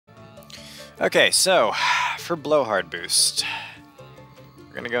Okay, so for Blowhard boost,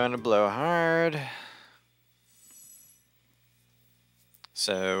 we're gonna go into Blowhard.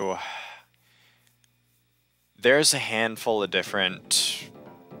 So there's a handful of different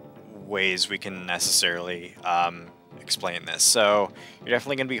ways we can necessarily explain this. So you're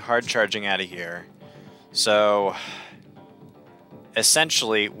definitely gonna be hard charging out of here. So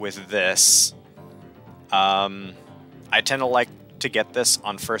essentially with this, I tend to like to get this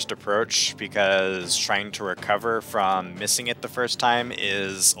on first approach because trying to recover from missing it the first time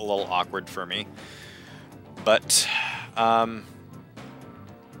is a little awkward for me. But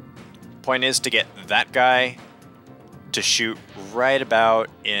point is to get that guy to shoot right about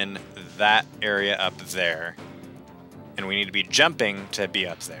in that area up there. And we need to be jumping to be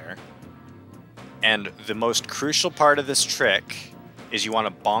up there. And the most crucial part of this trick is you want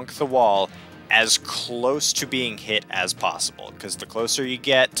to bonk the wall as close to being hit as possible, because the closer you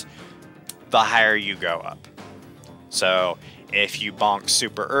get, the higher you go up. So if you bonk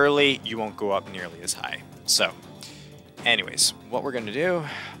super early, you won't go up nearly as high. So anyways, what we're going to do,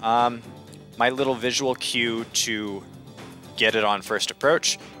 my little visual cue to get it on first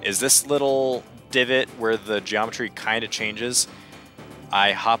approach is this little divot where the geometry kind of changes.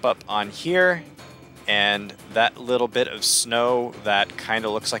 I hop up on here, and that little bit of snow that kind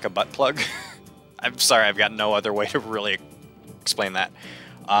of looks like a butt plug. I'm sorry, I've got no other way to really explain that.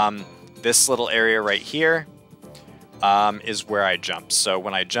 This little area right here is where I jump. So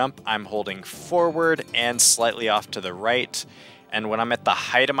when I jump, I'm holding forward and slightly off to the right. And when I'm at the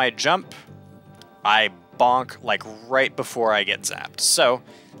height of my jump, I bonk like right before I get zapped. So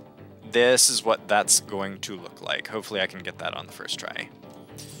this is what that's going to look like. Hopefully I can get that on the first try.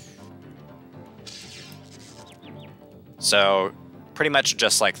 So pretty much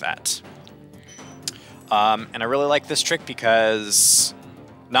just like that. And I really like this trick because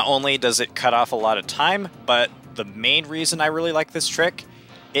not only does it cut off a lot of time, but the main reason I really like this trick,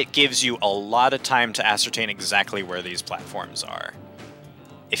 it gives you a lot of time to ascertain exactly where these platforms are.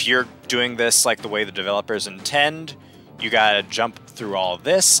 If you're doing this like the way the developers intend, you gotta jump through all of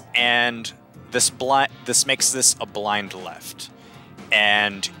this, and this makes this a blind left.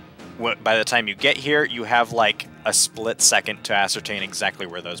 And by the time you get here, you have like a split second to ascertain exactly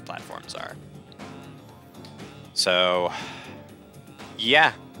where those platforms are. So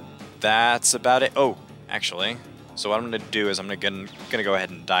yeah, that's about it. Oh, actually, so what I'm going to do is I'm going to go ahead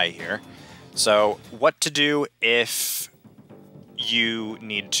and die here. So what to do if you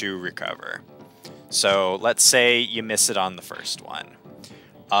need to recover. So let's say you miss it on the first one.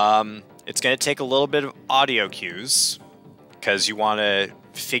 It's going to take a little bit of audio cues because you want to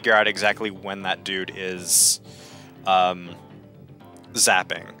figure out exactly when that dude is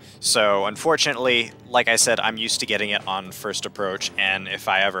zapping. So unfortunately, like I said, I'm used to getting it on first approach, and if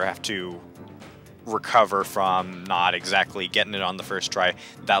I ever have to recover from not exactly getting it on the first try,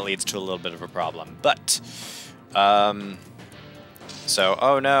 that leads to a little bit of a problem. But so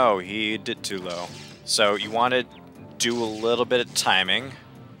oh no, he did too low. So you want to do a little bit of timing.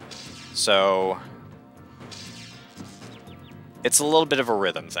 So it's a little bit of a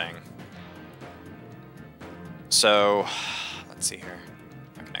rhythm thing. So let's see here.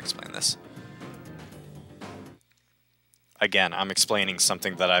 How can I explain this? Again, I'm explaining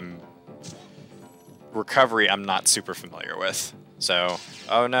something that I'm not super familiar with. So,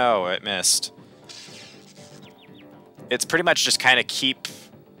 oh no, it missed. It's pretty much just kind of keep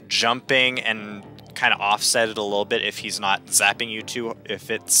jumping and kind of offset it a little bit if he's not zapping you too,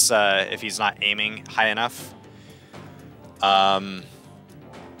 if he's not aiming high enough.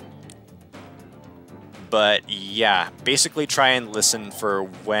 But yeah, basically try and listen for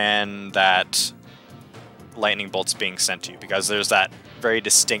when that lightning bolt's being sent to you, because there's that very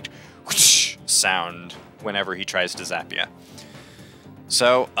distinct whoosh sound whenever he tries to zap you.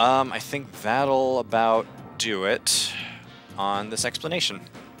 So, I think that'll about do it on this explanation.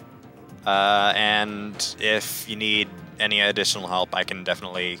 And if you need any additional help, I can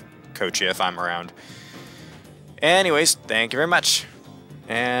definitely coach you if I'm around. Anyways, thank you very much,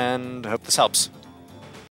 and hope this helps.